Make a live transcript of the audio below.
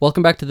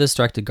Welcome back to The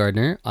Distracted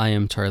Gardener. I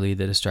am Charlie,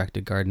 the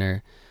Distracted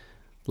Gardener.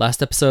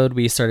 Last episode,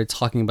 we started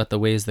talking about the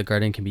ways the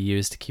garden can be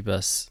used to keep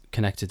us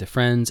connected to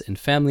friends and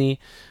family,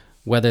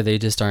 whether they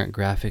just aren't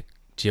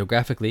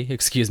geographically,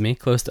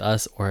 close to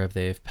us, or if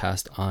they've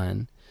passed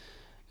on.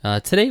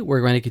 Today,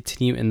 we're going to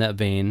continue in that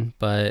vein,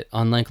 but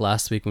unlike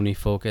last week when we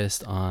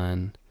focused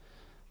on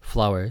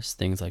flowers,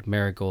 things like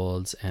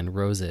marigolds and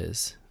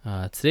roses,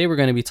 today we're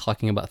going to be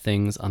talking about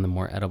things on the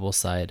more edible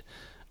side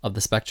of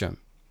the spectrum.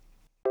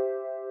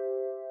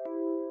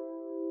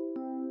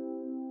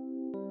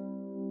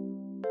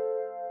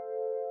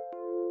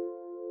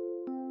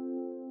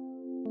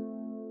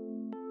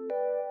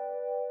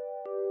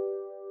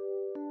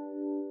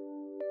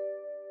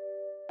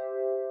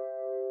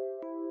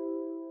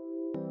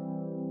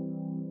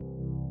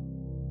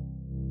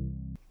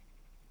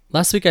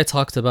 Last week I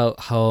talked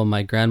about how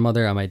my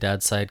grandmother on my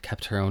dad's side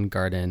kept her own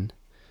garden.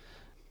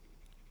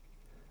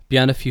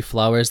 Beyond a few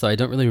flowers, though I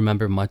don't really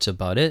remember much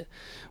about it,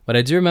 what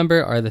I do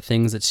remember are the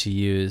things that she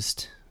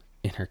used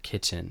in her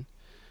kitchen.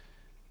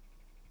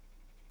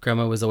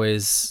 Grandma she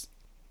always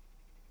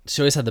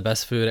had the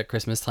best food at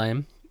Christmas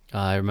time.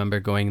 I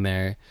remember going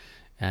there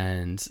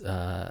and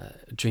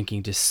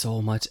drinking just so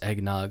much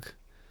eggnog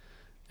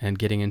and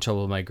getting in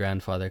trouble with my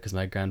grandfather because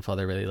my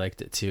grandfather really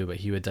liked it too, but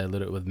he would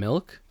dilute it with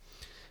milk.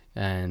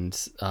 And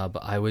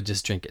but I would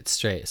just drink it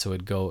straight, so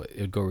it would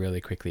go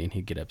really quickly, and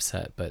he'd get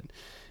upset.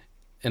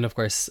 And of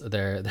course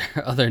there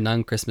are other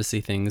non-Christmassy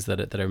things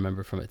that I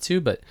remember from it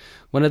too. But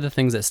one of the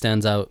things that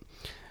stands out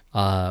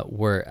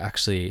was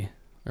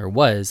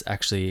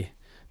actually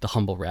the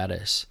humble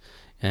radish,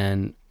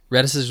 and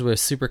radishes were a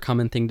super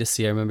common thing to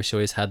see. I remember she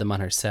always had them on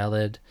her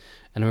salad,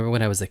 and I remember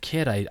when I was a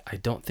kid, I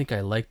don't think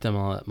I liked them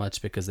all that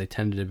much because they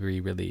tended to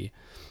be really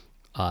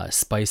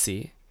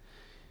spicy.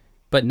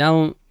 But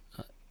now,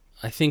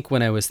 I think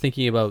when I was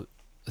thinking about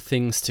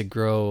things to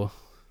grow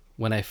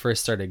when I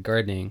first started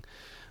gardening,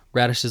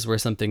 radishes were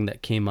something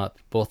that came up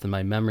both in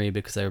my memory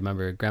because I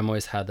remember Grandma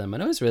always had them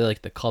and I always really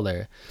liked the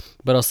color,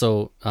 but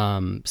also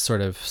sort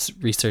of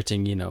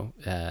researching,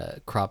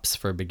 crops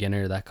for a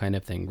beginner, that kind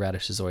of thing.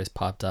 Radishes always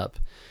popped up,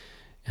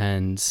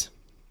 and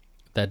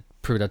that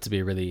proved to be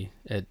a really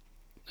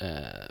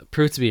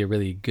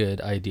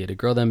good idea to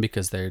grow them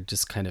because they're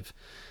just kind of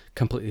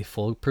completely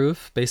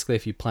foolproof. Basically,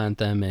 if you plant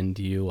them and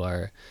you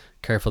are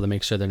careful to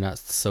make sure they're not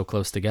so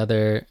close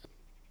together,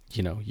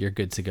 you're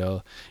good to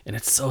go. And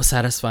it's so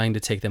satisfying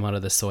to take them out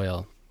of the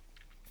soil.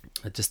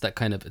 Just that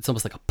kind of, it's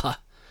almost like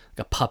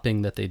a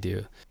popping that they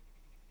do.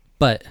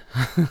 But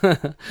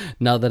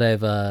now that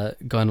I've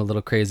gone a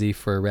little crazy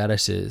for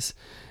radishes,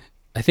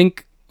 I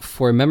think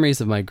for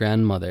memories of my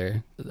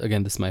grandmother,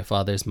 again, this is my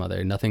father's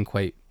mother, nothing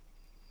quite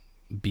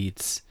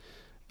beats,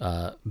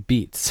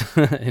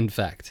 in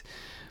fact.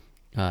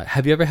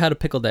 Have you ever had a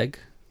pickled egg?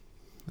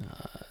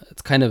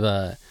 It's kind of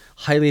a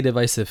highly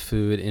divisive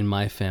food in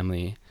my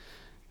family.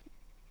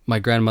 My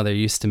grandmother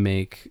used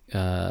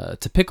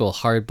to pickle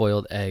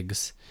hard-boiled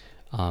eggs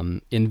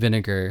in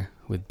vinegar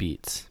with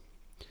beets.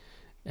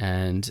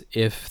 And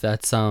if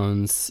that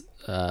sounds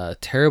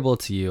terrible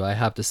to you, I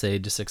have to say,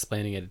 just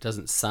explaining it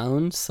doesn't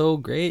sound so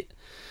great.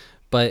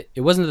 But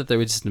it wasn't that they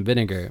were just in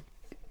vinegar.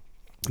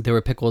 They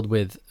were pickled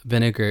with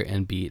vinegar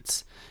and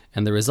beets.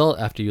 And the result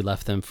after you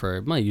left them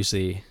for,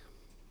 usually,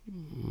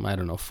 I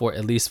don't know,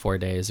 at least 4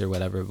 days or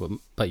whatever,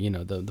 but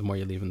the more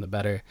you leave them, the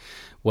better,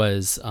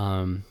 was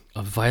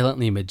a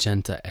violently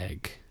magenta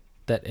egg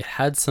that it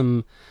had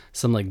some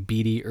like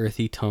beady,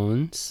 earthy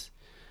tones,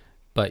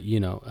 but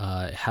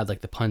it had like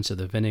the punch of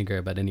the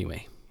vinegar. But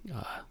anyway,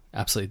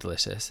 absolutely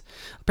delicious.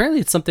 Apparently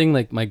it's something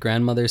like my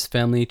grandmother's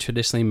family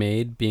traditionally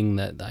made, being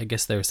that I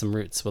guess there were some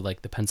roots with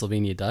like the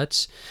Pennsylvania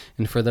Dutch.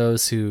 And for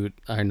those who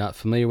are not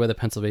familiar with the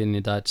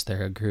Pennsylvania Dutch,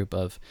 they're a group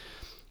of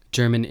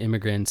German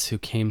immigrants who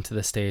came to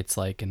the States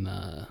like in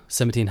the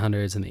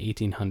 1700s and the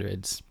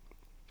 1800s.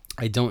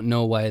 I don't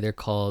know why they're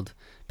called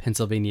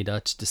Pennsylvania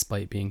Dutch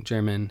despite being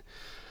German,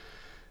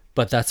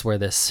 but that's where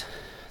this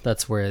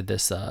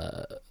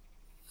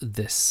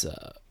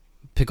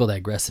pickled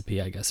egg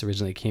recipe, I guess,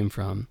 originally came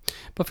from.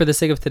 But for the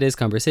sake of today's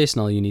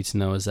conversation, all you need to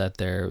know is that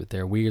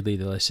they're weirdly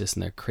delicious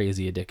and they're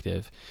crazy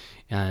addictive.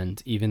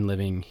 And even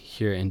living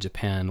here in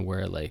Japan,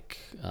 where like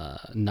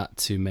not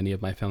too many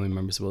of my family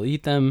members will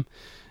eat them,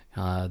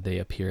 they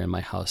appear in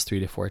my house 3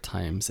 to 4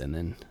 times, and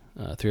then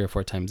 3 or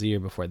 4 times a year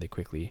before they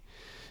quickly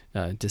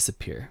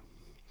disappear.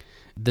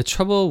 The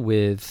trouble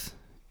with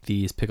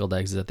these pickled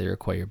eggs is that they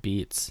require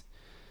beets.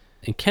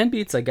 And canned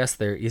beets, I guess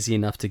they're easy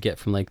enough to get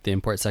from like the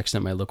import section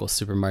at my local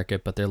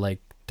supermarket, but they're like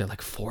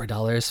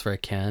 $4 for a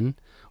can,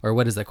 or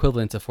what is the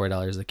equivalent to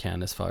 $4 a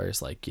can as far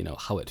as like,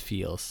 how it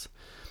feels.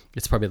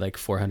 It's probably like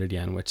 400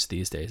 yen, which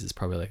these days is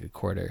probably like a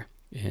quarter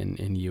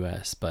in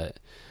US, but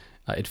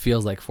it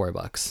feels like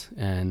 $4.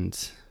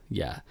 And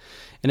yeah,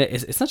 and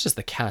it's not just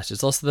the cash,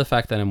 it's also the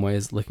fact that I'm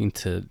always looking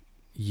to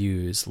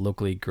use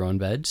locally grown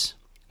veg,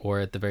 or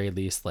at the very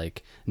least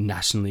like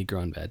nationally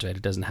grown veg, right?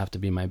 It doesn't have to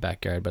be my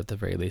backyard, but at the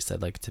very least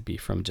I'd like to be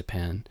from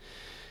Japan.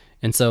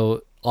 And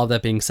so all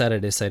that being said, I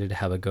decided to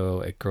have a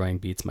go at growing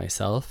beets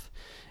myself.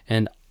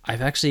 And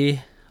I've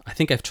actually I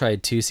think I've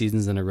tried 2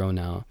 seasons in a row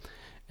now,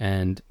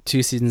 and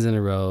 2 seasons in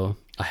a row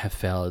I have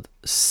failed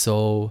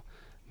so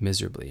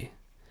miserably.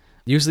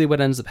 Usually what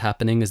ends up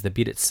happening is the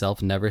beet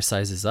itself never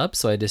sizes up,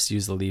 so I just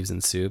use the leaves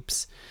and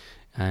soups.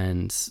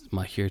 And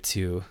here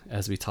too,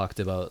 as we talked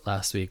about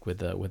last week with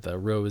the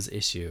rose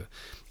issue,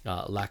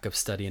 lack of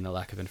study and a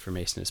lack of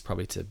information is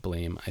probably to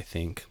blame, I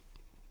think.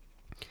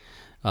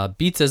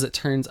 Beets, as it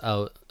turns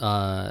out,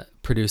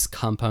 produce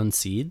compound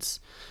seeds.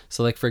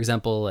 So, like for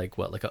example,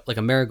 like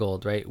a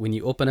marigold, right? When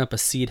you open up a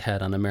seed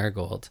head on a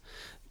marigold,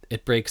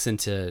 it breaks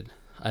into,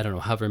 I don't know,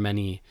 however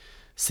many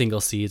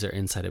single seeds are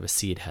inside of a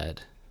seed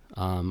head.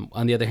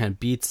 On the other hand,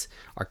 beets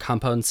are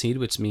compound seed,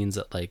 which means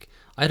that like,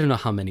 I don't know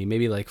how many,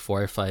 maybe like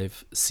 4 or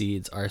 5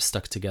 seeds are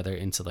stuck together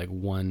into like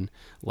one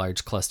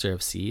large cluster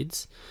of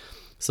seeds.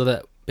 So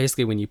that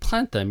basically when you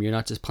plant them, you're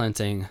not just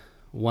planting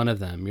one of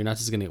them. You're not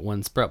just going to get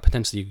one sprout.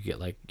 Potentially you could get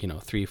like,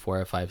 3,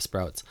 4, or 5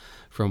 sprouts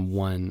from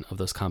one of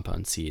those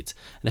compound seeds.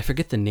 And I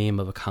forget the name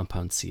of a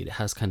compound seed. It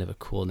has kind of a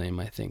cool name,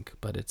 I think,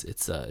 but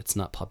it's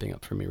not popping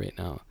up for me right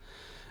now.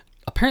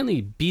 Apparently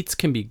beets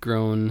can be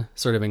grown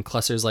sort of in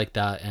clusters like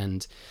that,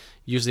 and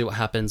usually what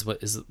happens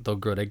is they'll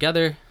grow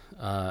together,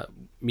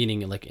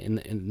 meaning like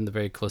in the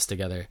very close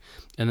together,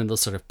 and then they'll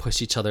sort of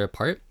push each other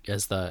apart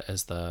as the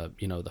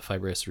the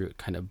fibrous root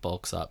kind of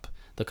bulks up.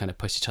 They'll kind of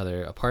push each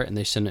other apart, and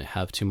they shouldn't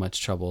have too much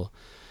trouble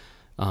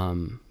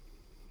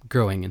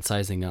growing and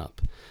sizing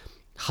up.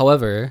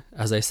 However,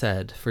 as I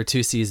said, for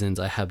 2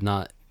 seasons I have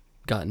not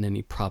gotten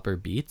any proper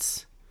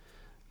beets.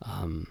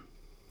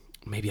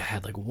 Maybe I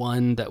had like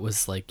one that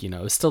was like, it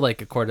was still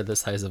like a quarter the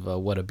size of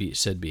what a beet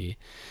should be.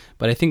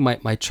 But I think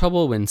my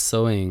trouble when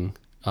sowing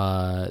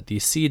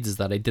these seeds is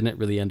that I didn't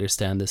really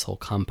understand this whole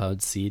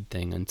compound seed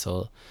thing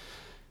until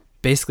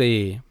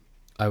basically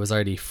I was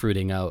already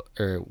fruiting out,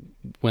 or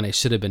when I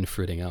should have been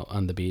fruiting out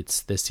on the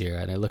beets this year.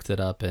 And I looked it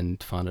up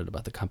and found out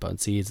about the compound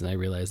seeds, and I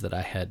realized that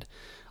I had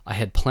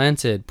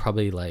planted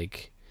probably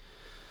like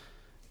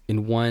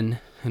in one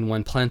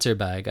planter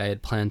bag. I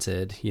had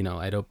planted,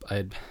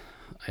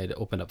 I'd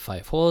opened up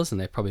 5 holes,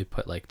 and I probably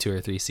put like 2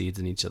 or 3 seeds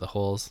in each of the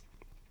holes,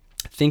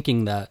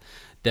 thinking that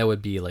there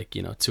would be like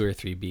 2 or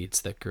 3 beets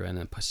that grew in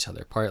and push each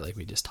other apart, like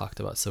we just talked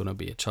about, so no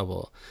be a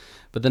trouble.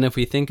 But then if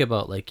we think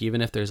about like,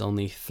 even if there's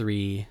only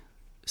 3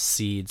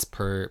 seeds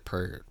per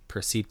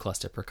seed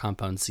cluster, per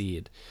compound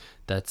seed,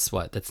 that's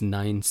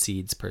 9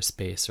 seeds per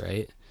space,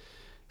 right?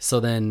 So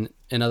then,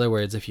 in other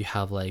words, if you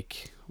have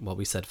like what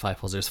we said, 5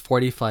 holes, there's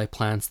 45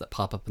 plants that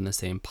pop up in the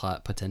same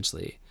pot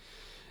potentially.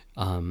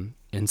 And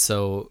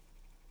so,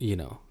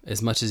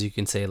 as much as you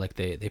can say like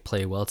they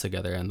play well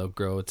together and they'll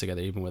grow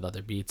together even with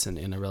other beets and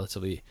in a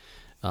relatively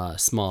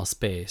small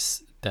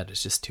space, that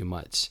is just too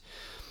much.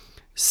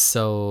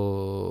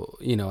 So,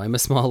 I'm a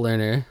small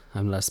learner.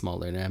 I'm not a small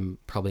learner. I'm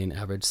probably an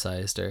average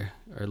sized or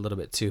a little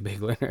bit too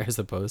big learner, I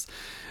suppose.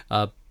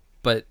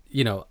 But,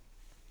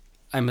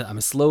 I'm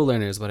a slow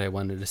learner is what I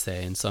wanted to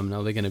say. And so I'm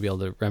only going to be able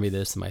to remedy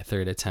this in my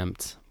 3rd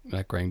attempt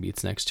at growing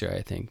beets next year,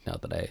 I think, now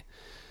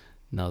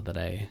that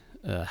I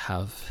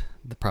have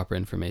the proper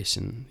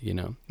information.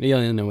 You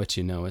only know what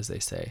you know, as they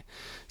say.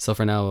 So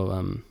for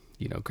now,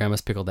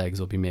 grandma's pickled eggs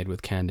will be made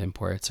with canned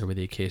imports or with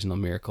the occasional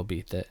miracle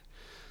beet that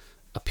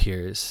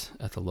appears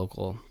at the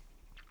local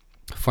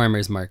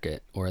farmer's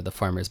market or the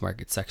farmer's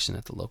market section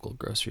at the local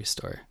grocery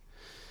store.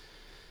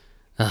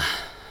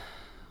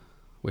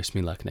 Wish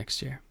me luck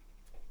next year.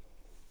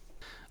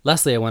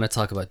 Lastly, I want to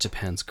talk about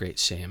Japan's great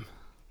shame,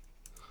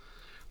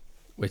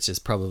 which is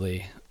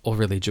probably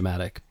overly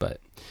dramatic,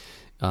 but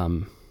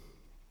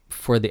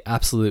for the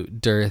absolute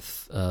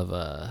dearth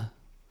of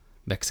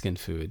Mexican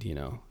food,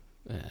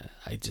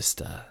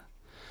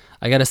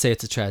 I gotta say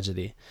it's a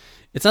tragedy.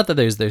 It's not that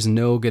there's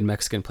no good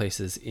Mexican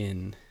places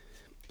in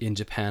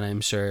Japan.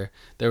 I'm sure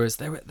there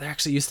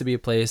actually used to be a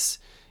place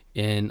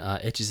in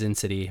Echizen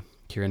City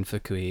here in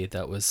Fukui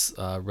that was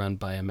run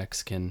by a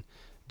Mexican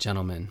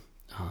gentleman,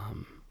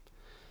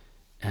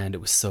 and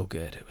it was so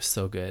good. It was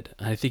so good.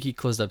 I think he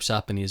closed up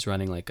shop and he's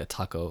running like a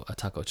taco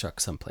truck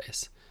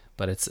someplace.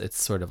 But it's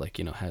sort of like,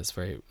 has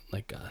very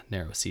like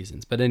narrow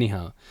seasons. But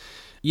anyhow,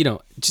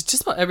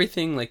 just about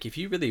everything. Like if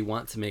you really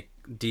want to make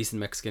decent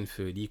Mexican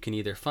food, you can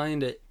either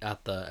find it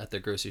at the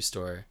grocery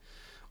store,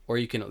 or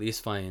you can at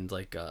least find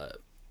like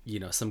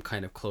some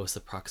kind of close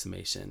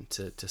approximation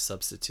to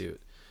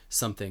substitute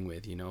something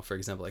with. For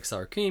example, like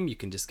sour cream, you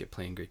can just get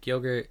plain Greek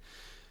yogurt.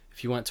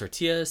 If you want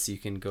tortillas, you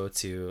can go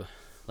to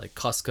like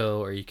Costco,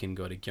 or you can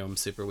go to Gyom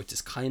Super, which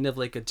is kind of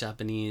like a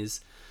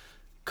Japanese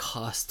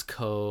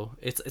Costco.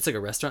 It's like a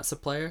restaurant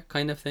supplier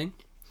kind of thing,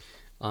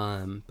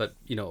 but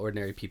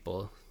ordinary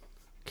people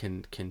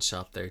can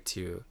shop there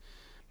too.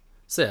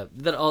 So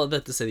yeah, all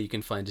that to say that you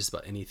can find just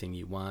about anything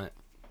you want.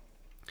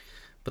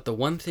 But the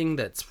one thing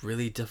that's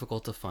really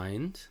difficult to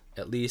find,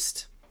 at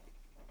least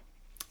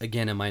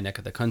again in my neck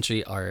of the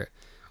country, are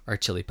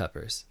chili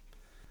peppers.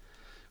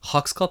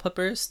 Hawkskull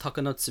peppers,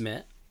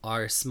 takanotsume,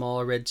 are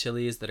small red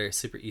chilies that are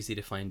super easy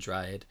to find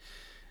dried.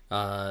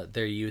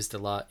 They're used a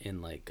lot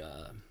in like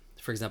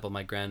for example,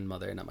 my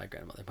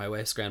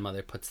wife's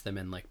grandmother puts them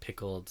in like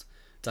pickled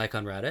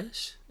daikon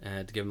radish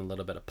and to give them a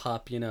little bit of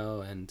pop,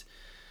 and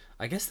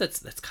I guess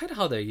that's kind of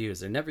how they're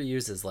used. They're never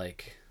used as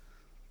like,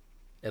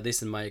 at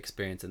least in my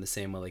experience, in the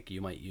same way like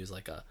you might use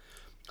like a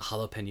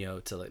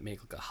jalapeno to like make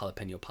like a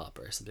jalapeno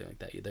popper or something like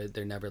that.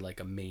 They're never like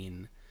a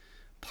main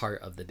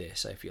part of the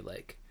dish, I feel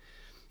like.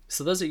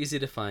 So those are easy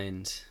to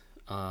find,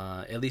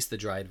 at least the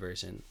dried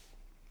version.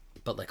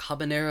 But like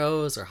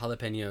habaneros or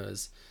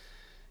jalapenos,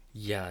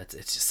 yeah,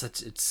 it's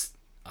just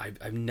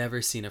I've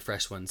never seen a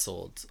fresh one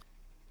sold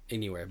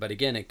anywhere. But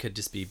again, it could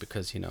just be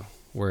because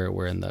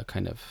we're in the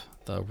kind of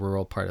the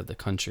rural part of the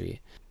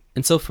country.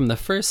 And so from the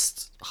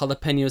first,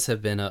 jalapenos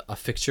have been a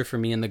fixture for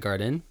me in the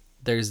garden.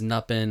 There's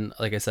not been,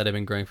 like I said, I've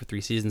been growing for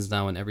 3 seasons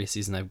now, and every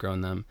season I've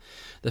grown them.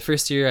 The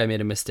first year I made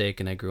a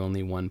mistake and I grew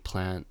only one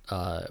plant,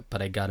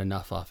 but I got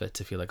enough off it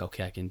to feel like,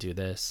 okay, I can do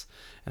this.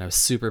 And I was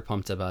super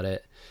pumped about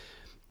it,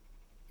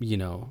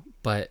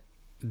 but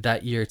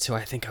that year too,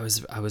 I think I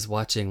was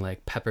watching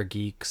like Pepper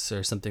Geeks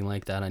or something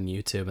like that on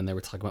YouTube, and they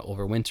were talking about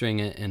overwintering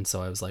it. And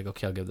so I was like,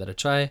 okay, I'll give that a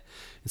try.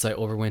 And so I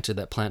overwintered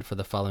that plant for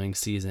the following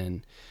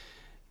season.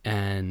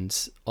 And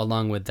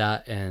along with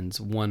that and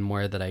one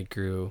more that I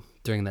grew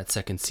during that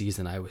second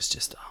season, I was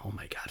just, oh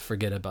my God,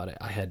 forget about it.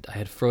 I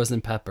had frozen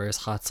peppers,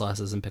 hot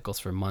sauces, and pickles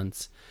for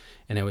months,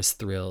 and I was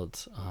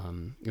thrilled.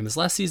 And this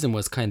last season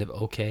was kind of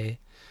okay.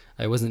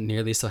 I wasn't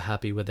nearly so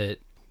happy with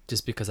it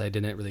just because I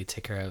didn't really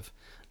take care of,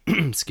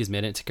 excuse me,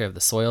 I didn't take care of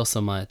the soil so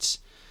much.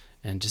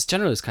 And just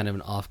generally it was kind of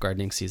an off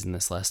gardening season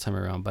this last time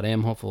around. But I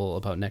am hopeful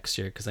about next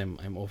year because I'm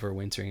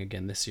overwintering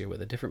again this year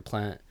with a different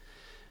plant.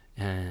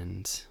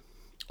 And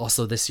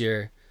also this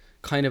year,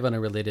 kind of on a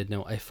related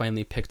note, I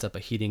finally picked up a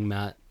heating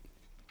mat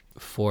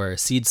for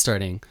seed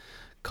starting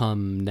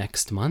come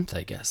next month,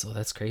 I guess. Oh,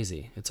 that's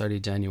crazy. It's already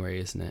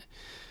January, isn't it?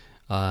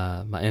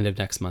 My end of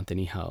next month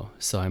anyhow.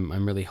 So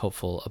I'm really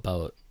hopeful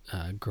about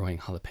growing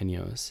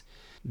jalapenos.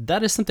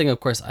 That is something, of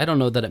course, I don't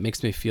know that it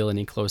makes me feel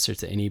any closer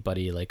to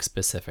anybody like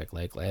specific.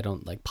 Like I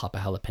don't like pop a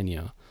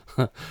jalapeno.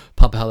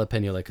 Pop a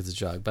jalapeno like it's a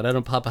drug, but I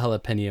don't pop a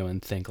jalapeno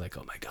and think like,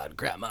 oh my God,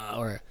 grandma,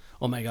 or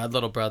oh my God,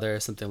 little brother,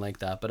 or something like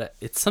that. But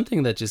it's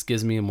something that just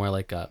gives me more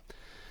like a,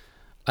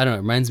 I don't know,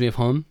 it reminds me of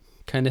home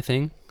kind of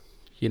thing,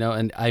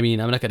 and I mean,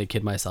 I'm not going to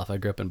kid myself. I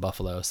grew up in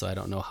Buffalo, so I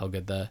don't know how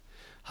good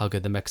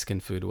the Mexican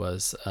food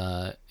was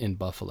in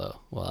Buffalo.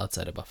 Well,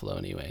 outside of Buffalo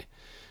anyway.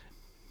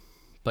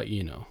 But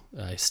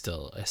I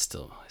still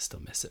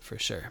miss it for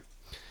sure.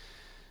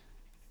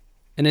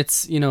 And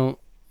it's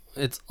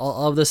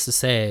all of this to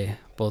say,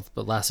 both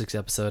last week's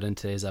episode and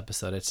today's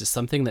episode, it's just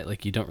something that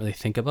like you don't really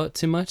think about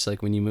too much.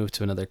 Like when you move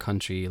to another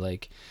country,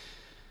 like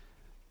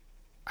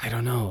I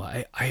don't know,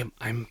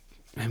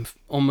 I'm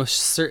almost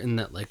certain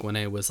that like when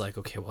I was like,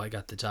 okay, well I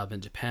got the job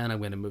in Japan, I'm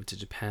going to move to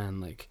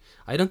Japan. Like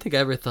I don't think I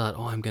ever thought,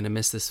 oh, I'm going to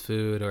miss this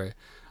food, or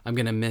I'm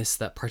going to miss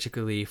that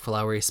particularly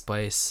flowery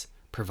spice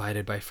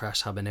provided by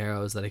fresh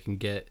habaneros that I can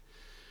get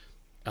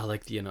at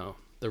like the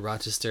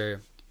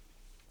Rochester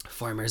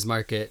farmers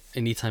market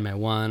anytime I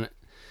want.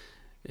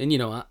 And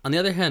on the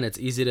other hand, it's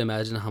easy to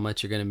imagine how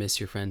much you're going to miss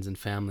your friends and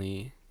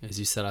family as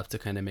you set off to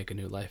kind of make a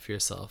new life for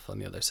yourself on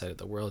the other side of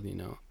the world.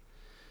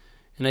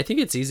 And I think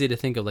it's easy to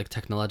think of like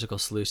technological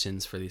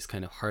solutions for these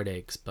kind of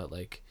heartaches, but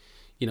like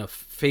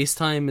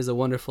FaceTime is a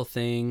wonderful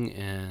thing,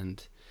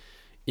 and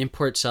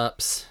import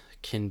shops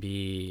can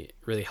be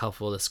really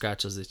helpful to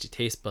scratch those itchy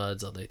taste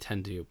buds, although they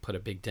tend to put a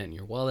big dent in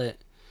your wallet.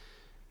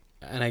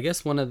 And I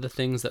guess one of the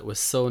things that was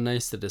so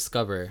nice to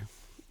discover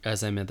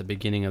as I'm at the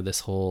beginning of this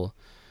whole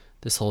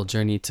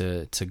journey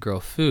to grow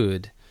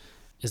food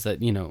is that,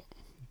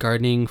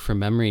 gardening for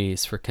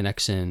memories, for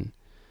connection,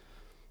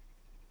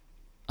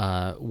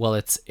 I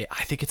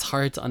think it's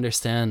hard to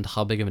understand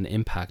how big of an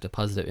impact, a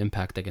positive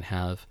impact that can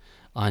have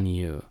on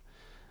you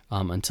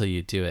until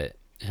you do it.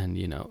 And,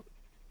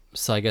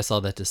 so I guess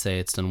all that to say,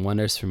 it's done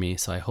wonders for me.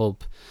 So I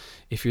hope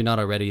if you're not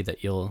already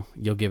that you'll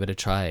give it a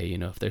try.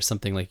 If there's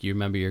something like you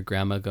remember your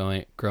grandma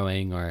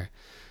growing, or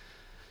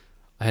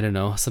I don't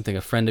know, something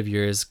a friend of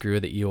yours grew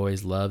that you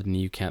always loved and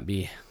you can't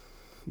be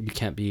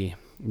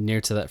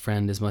near to that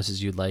friend as much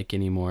as you'd like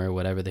anymore,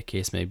 whatever the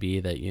case may be,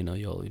 that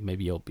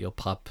you'll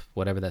pop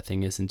whatever that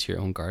thing is into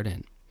your own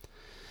garden.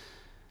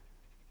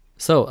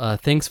 So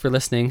thanks for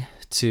listening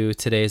to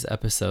today's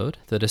episode.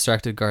 The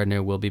Distracted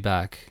Gardener will be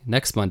back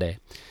next Monday.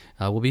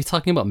 We'll be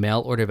talking about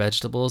mail order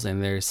vegetables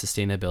and their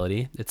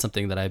sustainability. It's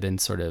something that I've been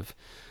sort of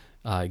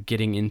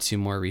getting into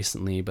more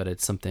recently, but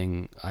it's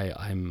something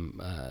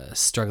I'm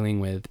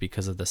struggling with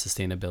because of the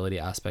sustainability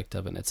aspect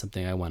of it. And it's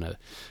something I want to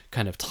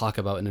kind of talk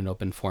about in an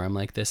open forum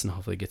like this and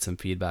hopefully get some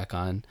feedback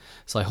on.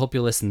 So I hope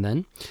you'll listen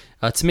then.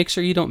 To make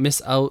sure you don't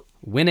miss out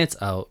when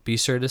it's out, be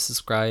sure to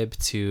subscribe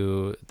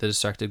to The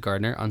Distracted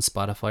Gardener on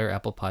Spotify or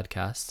Apple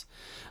Podcasts.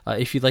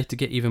 If you'd like to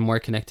get even more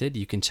connected,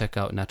 you can check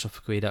out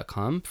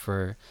naturalfukui.com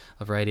for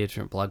a variety of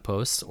different blog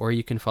posts, or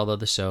you can follow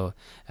the show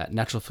at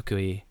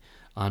naturalfukui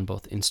on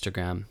both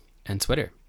Instagram and Twitter.